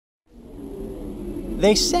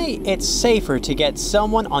They say it's safer to get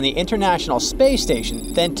someone on the International Space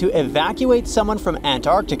Station than to evacuate someone from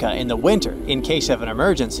Antarctica in the winter in case of an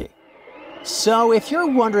emergency. So if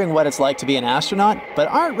you're wondering what it's like to be an astronaut but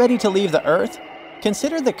aren't ready to leave the Earth,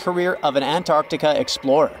 consider the career of an Antarctica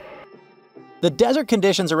explorer. The desert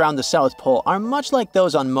conditions around the South Pole are much like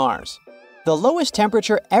those on Mars. The lowest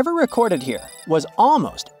temperature ever recorded here was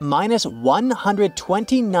almost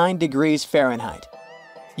 -129 degrees Fahrenheit.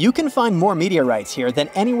 You can find more meteorites here than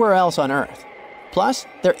anywhere else on Earth. Plus,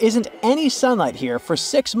 there isn't any sunlight here for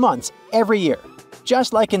 6 months every year,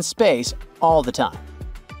 just like in space all the time.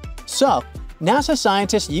 So, NASA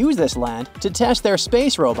scientists use this land to test their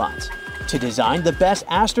space robots, to design the best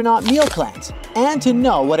astronaut meal plans, and to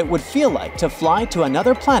know what it would feel like to fly to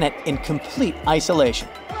another planet in complete isolation.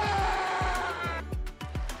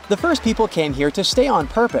 The first people came here to stay on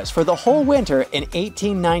purpose for the whole winter in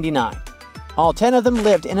 1899. All 10 of them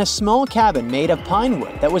lived in a small cabin made of pine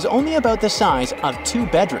wood that was only about the size of 2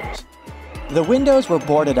 bedrooms. The windows were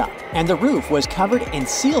boarded up, and the roof was covered in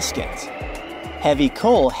sealskins. Heavy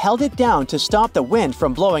coal held it down to stop the wind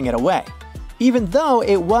from blowing it away. Even though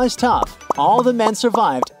it was tough, all the men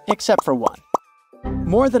survived except for one.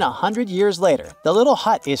 More than 100 years later, the little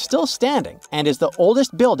hut is still standing and is the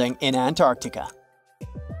oldest building in Antarctica.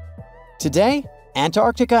 Today,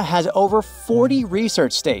 Antarctica has over 40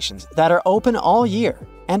 research stations that are open all year,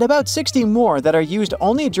 and about 60 more that are used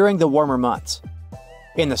only during the warmer months.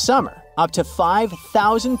 In the summer, up to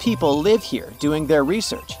 5,000 people live here doing their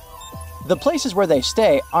research. The places where they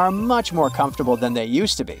stay are much more comfortable than they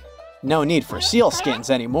used to be. No need for sealskins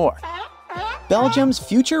anymore. Belgium's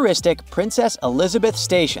futuristic Princess Elizabeth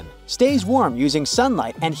Station stays warm using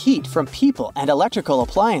sunlight and heat from people and electrical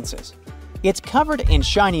appliances. It's covered in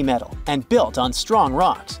shiny metal and built on strong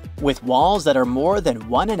rocks, with walls that are more than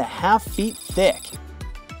 1.5 feet thick.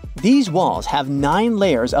 These walls have 9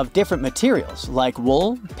 layers of different materials like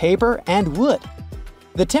wool, paper, and wood.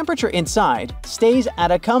 The temperature inside stays at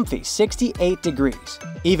a comfy 68 degrees,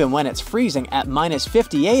 even when it's freezing at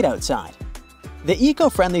 -58 outside. The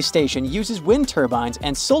eco-friendly station uses wind turbines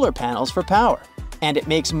and solar panels for power, and it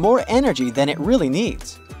makes more energy than it really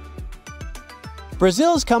needs.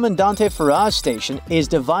 Brazil's Comandante Ferraz station is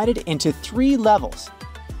divided into 3 levels,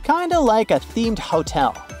 kinda like a themed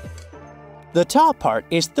hotel. The top part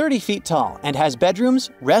is 30 feet tall and has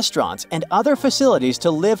bedrooms, restaurants, and other facilities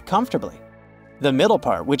to live comfortably. The middle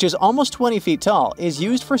part, which is almost 20 feet tall, is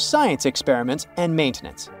used for science experiments and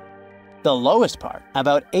maintenance. The lowest part,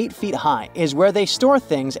 about 8 feet high, is where they store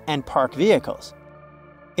things and park vehicles.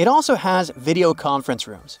 It also has video conference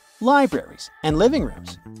rooms, libraries, and living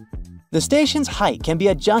rooms. The station's height can be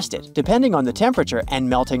adjusted depending on the temperature and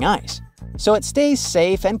melting ice, so it stays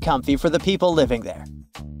safe and comfy for the people living there.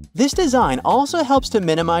 This design also helps to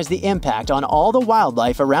minimize the impact on all the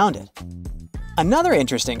wildlife around it. Another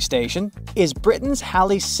interesting station is Britain's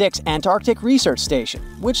Halley 6 Antarctic Research Station,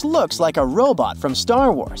 which looks like a robot from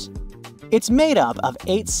Star Wars. It's made up of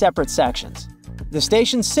 8 separate sections. The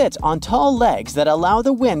station sits on tall legs that allow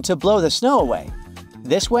the wind to blow the snow away.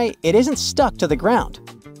 This way, it isn't stuck to the ground.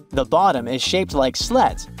 The bottom is shaped like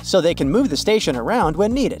sleds, so they can move the station around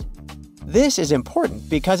when needed. This is important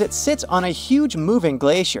because it sits on a huge moving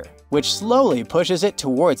glacier, which slowly pushes it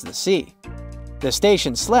towards the sea. The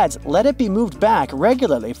station sleds let it be moved back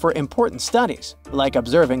regularly for important studies, like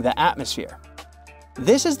observing the atmosphere.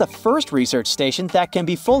 This is the first research station that can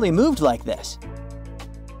be fully moved like this.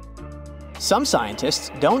 Some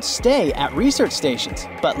scientists don't stay at research stations,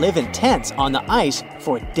 but live in tents on the ice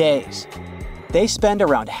for days. They spend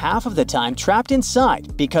around half of the time trapped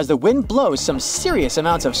inside because the wind blows some serious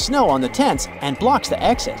amounts of snow on the tents and blocks the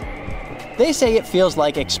exit. They say it feels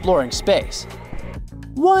like exploring space.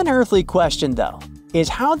 One earthly question, though, is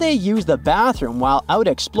how they use the bathroom while out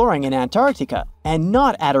exploring in Antarctica and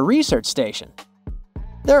not at a research station.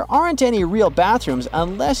 There aren't any real bathrooms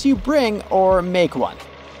unless you bring or make one.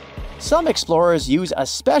 Some explorers use a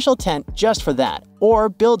special tent just for that, or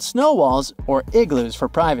build snow walls or igloos for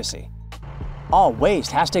privacy. All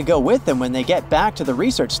waste has to go with them when they get back to the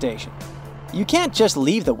research station. You can't just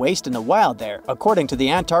leave the waste in the wild there, according to the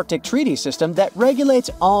Antarctic Treaty System that regulates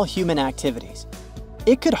all human activities.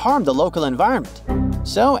 It could harm the local environment.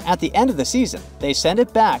 So, at the end of the season, they send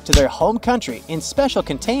it back to their home country in special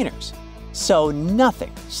containers. So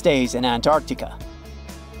nothing stays in Antarctica.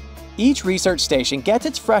 Each research station gets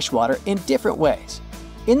its fresh water in different ways.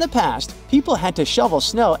 In the past, people had to shovel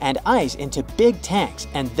snow and ice into big tanks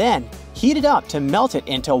and then heat it up to melt it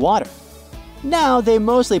into water. Now they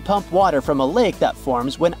mostly pump water from a lake that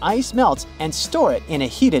forms when ice melts and store it in a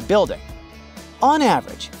heated building. On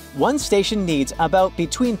average, one station needs about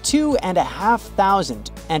between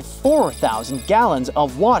 2,500 and 4,000 gallons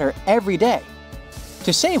of water every day.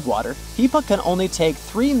 To save water, people can only take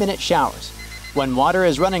 3-minute showers. When water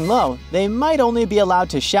is running low, they might only be allowed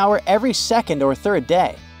to shower every second or third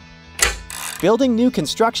day. Building new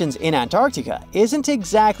constructions in Antarctica isn't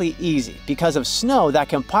exactly easy because of snow that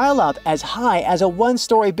can pile up as high as a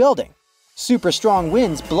one-story building, super strong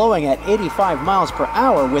winds blowing at 85 miles per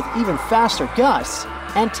hour with even faster gusts,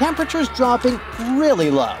 and temperatures dropping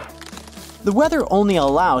really low. The weather only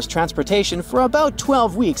allows transportation for about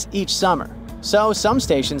 12 weeks each summer, so some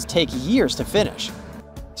stations take years to finish.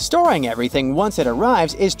 Storing everything once it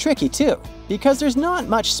arrives is tricky too, because there's not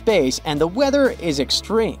much space and the weather is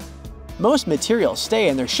extreme. Most materials stay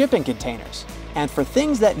in their shipping containers, and for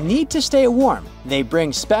things that need to stay warm, they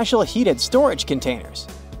bring special heated storage containers.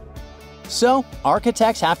 So,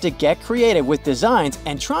 architects have to get creative with designs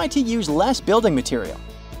and try to use less building material.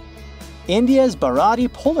 India's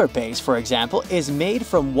Baradi Polar Base, for example, is made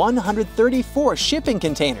from 134 shipping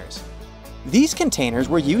containers. These containers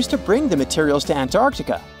were used to bring the materials to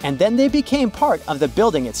Antarctica, and then they became part of the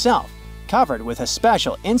building itself, covered with a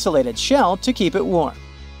special insulated shell to keep it warm.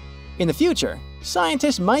 In the future,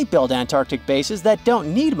 scientists might build Antarctic bases that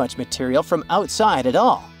don't need much material from outside at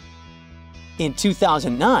all. In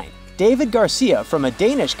 2009, David Garcia from a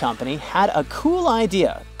Danish company had a cool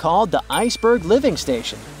idea called the Iceberg Living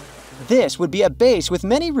Station. This would be a base with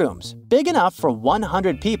many rooms, big enough for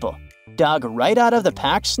 100 people, dug right out of the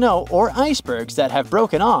packed snow or icebergs that have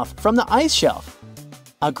broken off from the ice shelf.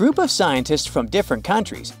 A group of scientists from different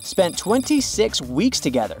countries spent 26 weeks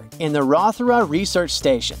together in the Rothera Research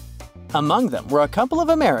Station. Among them were a couple of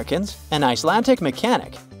Americans, an Icelandic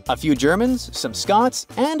mechanic, a few Germans, some Scots,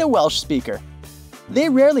 and a Welsh speaker. They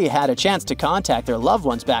rarely had a chance to contact their loved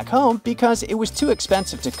ones back home because it was too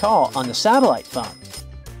expensive to call on the satellite phone.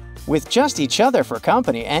 With just each other for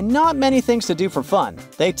company and not many things to do for fun,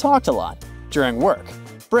 they talked a lot, during work,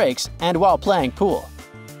 breaks, and while playing pool.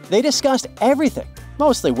 They discussed everything,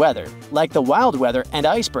 mostly weather, like the wild weather and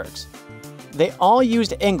icebergs. They all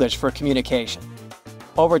used English for communication.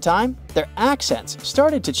 Over time, their accents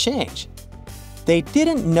started to change. They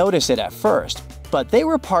didn't notice it at first, but they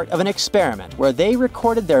were part of an experiment where they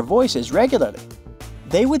recorded their voices regularly.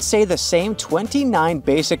 They would say the same 29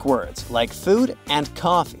 basic words, like food and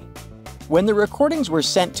coffee. When the recordings were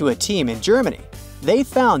sent to a team in Germany, they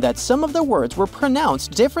found that some of the words were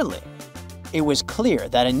pronounced differently. It was clear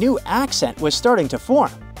that a new accent was starting to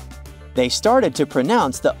form. They started to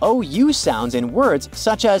pronounce the OU sounds in words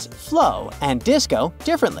such as flow and disco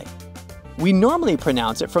differently. We normally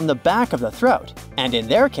pronounce it from the back of the throat, and in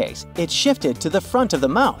their case, it shifted to the front of the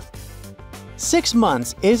mouth. 6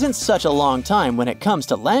 months isn't such a long time when it comes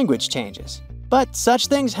to language changes, but such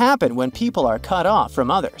things happen when people are cut off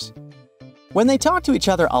from others. When they talk to each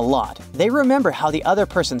other a lot, they remember how the other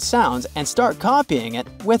person sounds and start copying it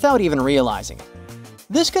without even realizing it.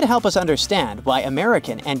 This could help us understand why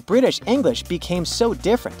American and British English became so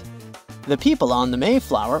different. The people on the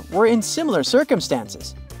Mayflower were in similar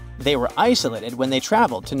circumstances. They were isolated when they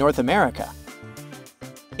traveled to North America.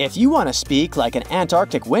 If you want to speak like an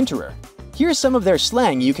Antarctic winterer, here's some of their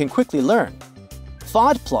slang you can quickly learn.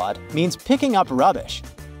 Fodplod means picking up rubbish.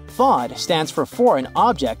 Fod stands for foreign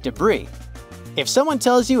object debris. If someone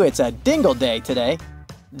tells you it's a dingle day today,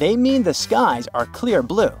 they mean the skies are clear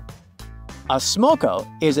blue. A smoko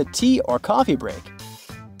is a tea or coffee break.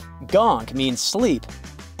 Gonk means sleep.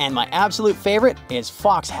 And my absolute favorite is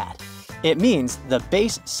fox hat. It means the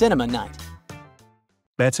base cinema night.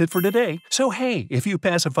 That's it for today. So hey, if you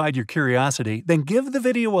pacified your curiosity, then give the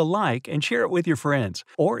video a like and share it with your friends.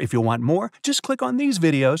 Or if you want more, just click on these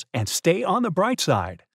videos and stay on the bright side.